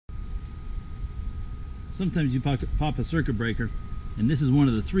sometimes you pop a circuit breaker, and this is one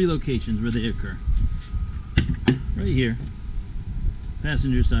of the 3 locations where they occur. Right here,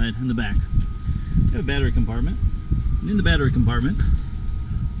 passenger side and the back. We have a battery compartment, and in the battery compartment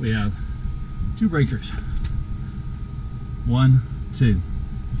we have 2 breakers. 1, 2.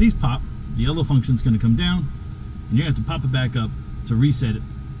 If these pop, the yellow function is going to come down, and you're going to have to pop it back up to reset it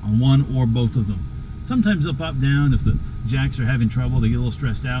on one or both of them. Sometimes they'll pop down if the jacks are having trouble, they get a little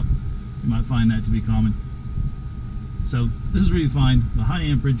stressed out. You might find that to be common. So this is where you find the high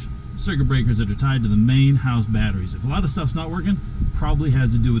amperage circuit breakers that are tied to the main house batteries. If a lot of stuff's not working, probably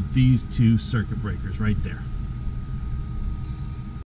has to do with these 2 circuit breakers right there.